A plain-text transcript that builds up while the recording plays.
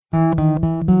Hello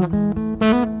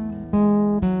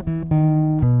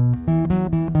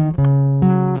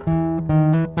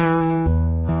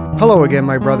again,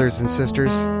 my brothers and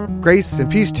sisters. Grace and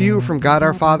peace to you from God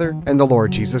our Father and the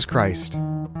Lord Jesus Christ.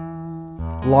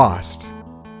 Lost.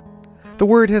 The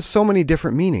word has so many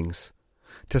different meanings.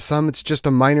 To some, it's just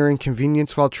a minor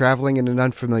inconvenience while traveling in an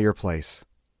unfamiliar place.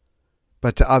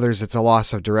 But to others, it's a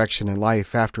loss of direction in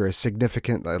life after a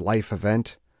significant life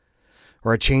event,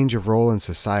 or a change of role in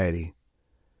society.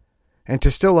 And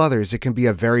to still others, it can be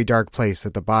a very dark place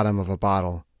at the bottom of a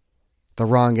bottle, the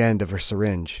wrong end of a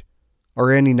syringe,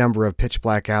 or any number of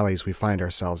pitch-black alleys we find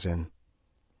ourselves in.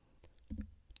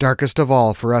 Darkest of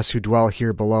all for us who dwell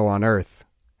here below on earth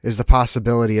is the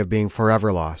possibility of being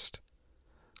forever lost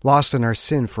in our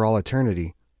sin for all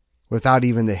eternity, without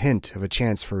even the hint of a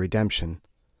chance for redemption,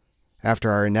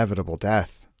 after our inevitable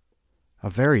death.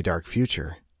 A very dark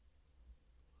future.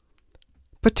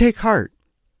 But take heart.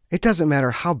 It doesn't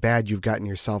matter how bad you've gotten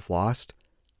yourself lost.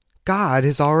 God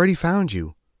has already found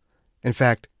you. In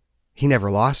fact, He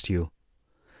never lost you.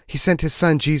 He sent His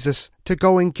Son Jesus to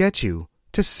go and get you,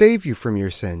 to save you from your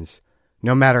sins,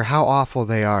 no matter how awful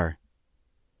they are.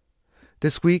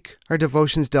 This week, our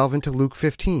devotions delve into Luke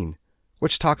 15,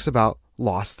 which talks about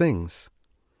lost things.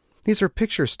 These are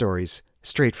picture stories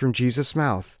straight from Jesus'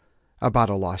 mouth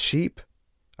about a lost sheep,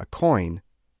 a coin,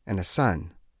 and a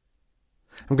son.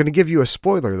 I'm going to give you a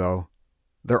spoiler, though.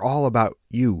 They're all about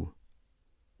you.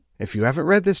 If you haven't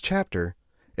read this chapter,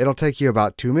 it'll take you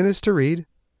about 2 minutes to read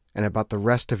and about the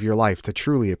rest of your life to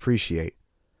truly appreciate.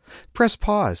 Press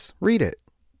pause, read it.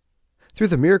 Through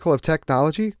the miracle of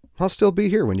technology, I'll still be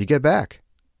here when you get back.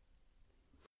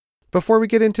 Before we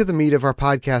get into the meat of our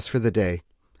podcast for the day,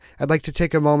 I'd like to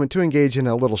take a moment to engage in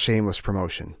a little shameless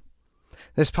promotion.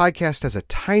 This podcast has a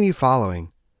tiny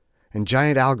following, and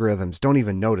giant algorithms don't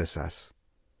even notice us.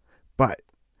 But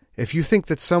if you think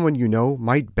that someone you know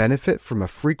might benefit from a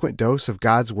frequent dose of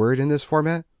God's Word in this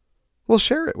format, we'll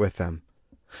share it with them.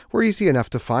 We're easy enough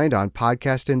to find on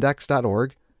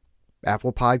podcastindex.org,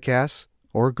 Apple Podcasts,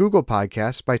 or Google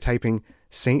Podcasts by typing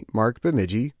St. Mark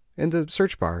Bemidji in the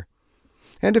search bar.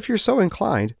 And if you're so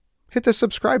inclined, hit the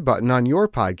subscribe button on your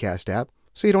podcast app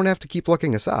so you don't have to keep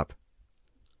looking us up.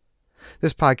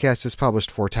 This podcast is published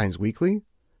 4 times weekly.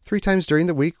 3 times during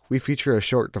the week, we feature a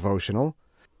short devotional.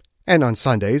 And on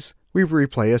Sundays, we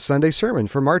replay a Sunday sermon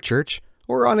from our church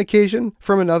or on occasion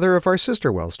from another of our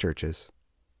sister Wells churches.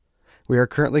 We are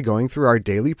currently going through our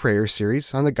daily prayer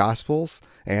series on the Gospels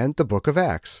and the book of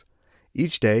Acts.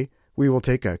 Each day, we will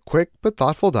take a quick but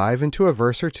thoughtful dive into a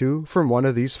verse or two from one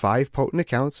of these 5 potent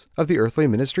accounts of the earthly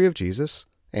ministry of Jesus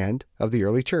and of the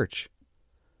early church.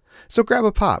 So grab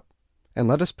a pop and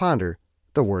let us ponder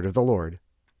the word of the Lord.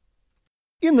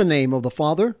 In the name of the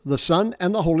Father, the Son,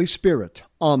 and the Holy Spirit.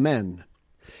 Amen.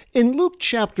 In Luke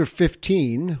chapter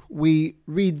 15, we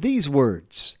read these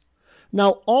words.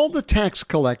 Now all the tax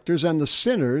collectors and the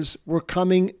sinners were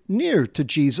coming near to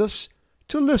Jesus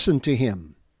to listen to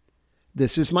him.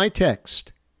 This is my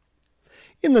text.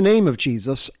 In the name of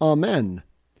Jesus, Amen.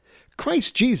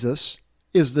 Christ Jesus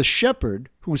is the shepherd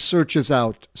who searches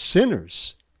out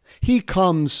sinners. He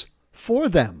comes for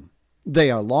them.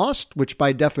 They are lost, which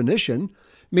by definition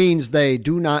means they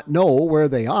do not know where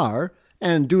they are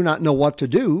and do not know what to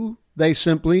do. They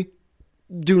simply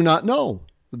do not know.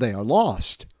 They are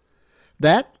lost.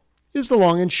 That is the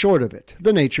long and short of it,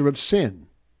 the nature of sin.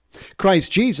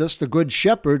 Christ Jesus, the Good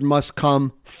Shepherd, must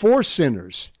come for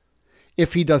sinners.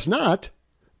 If he does not,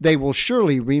 they will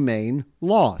surely remain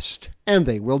lost, and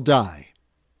they will die.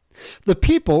 The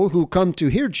people who come to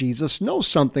hear Jesus know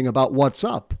something about what's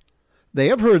up. They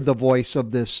have heard the voice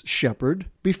of this shepherd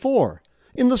before,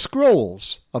 in the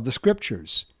scrolls of the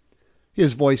Scriptures.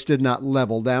 His voice did not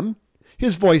level them.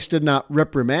 His voice did not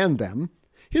reprimand them.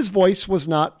 His voice was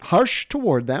not harsh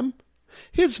toward them.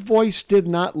 His voice did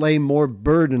not lay more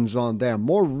burdens on them,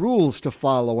 more rules to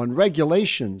follow and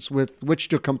regulations with which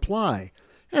to comply,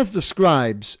 as the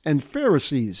scribes and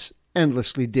Pharisees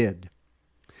endlessly did.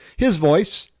 His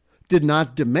voice did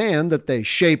not demand that they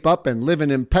shape up and live an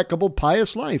impeccable,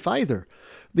 pious life either.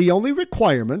 The only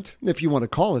requirement, if you want to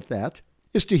call it that,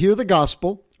 is to hear the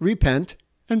gospel, repent,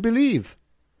 and believe.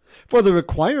 For the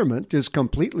requirement is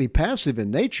completely passive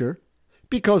in nature,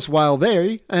 because while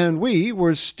they and we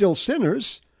were still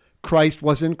sinners, Christ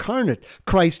was incarnate.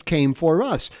 Christ came for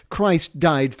us. Christ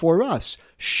died for us,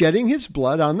 shedding his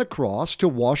blood on the cross to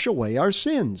wash away our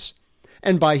sins.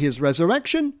 And by his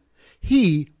resurrection,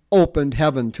 he opened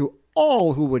heaven to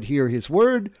all who would hear his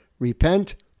word,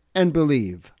 repent, and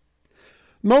believe.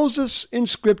 Moses in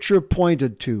Scripture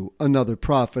pointed to another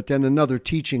prophet and another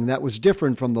teaching that was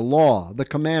different from the law, the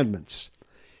commandments.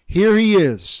 Here he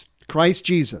is, Christ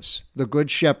Jesus, the Good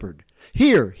Shepherd.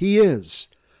 Here he is,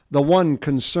 the one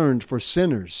concerned for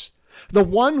sinners, the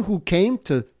one who came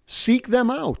to seek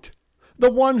them out, the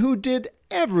one who did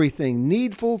everything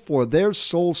needful for their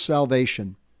soul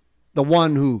salvation, the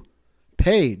one who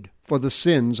paid for the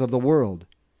sins of the world.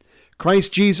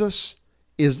 Christ Jesus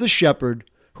is the shepherd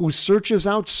who searches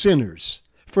out sinners,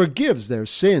 forgives their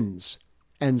sins,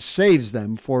 and saves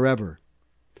them forever.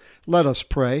 Let us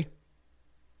pray.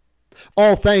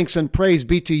 All thanks and praise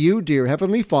be to you, dear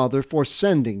Heavenly Father, for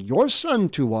sending your Son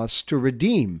to us to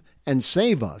redeem and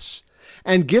save us,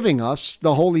 and giving us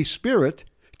the Holy Spirit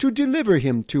to deliver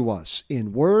him to us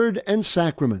in word and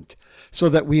sacrament, so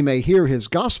that we may hear his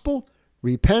gospel,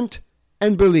 repent,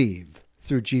 and believe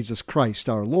through Jesus Christ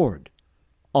our Lord.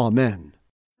 Amen.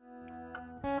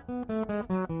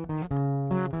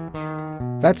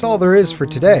 That's all there is for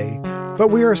today, but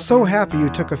we are so happy you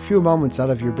took a few moments out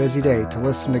of your busy day to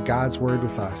listen to God's Word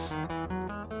with us.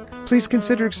 Please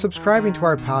consider subscribing to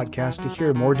our podcast to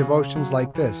hear more devotions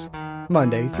like this,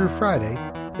 Monday through Friday,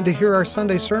 and to hear our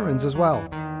Sunday sermons as well.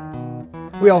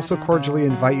 We also cordially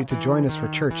invite you to join us for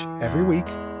church every week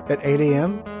at 8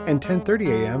 a.m. and 10:30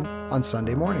 a.m. on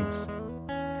Sunday mornings.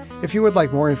 If you would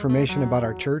like more information about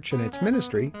our church and its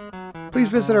ministry, please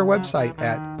visit our website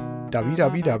at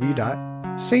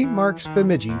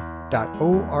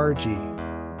www.stmarksbemidji.org.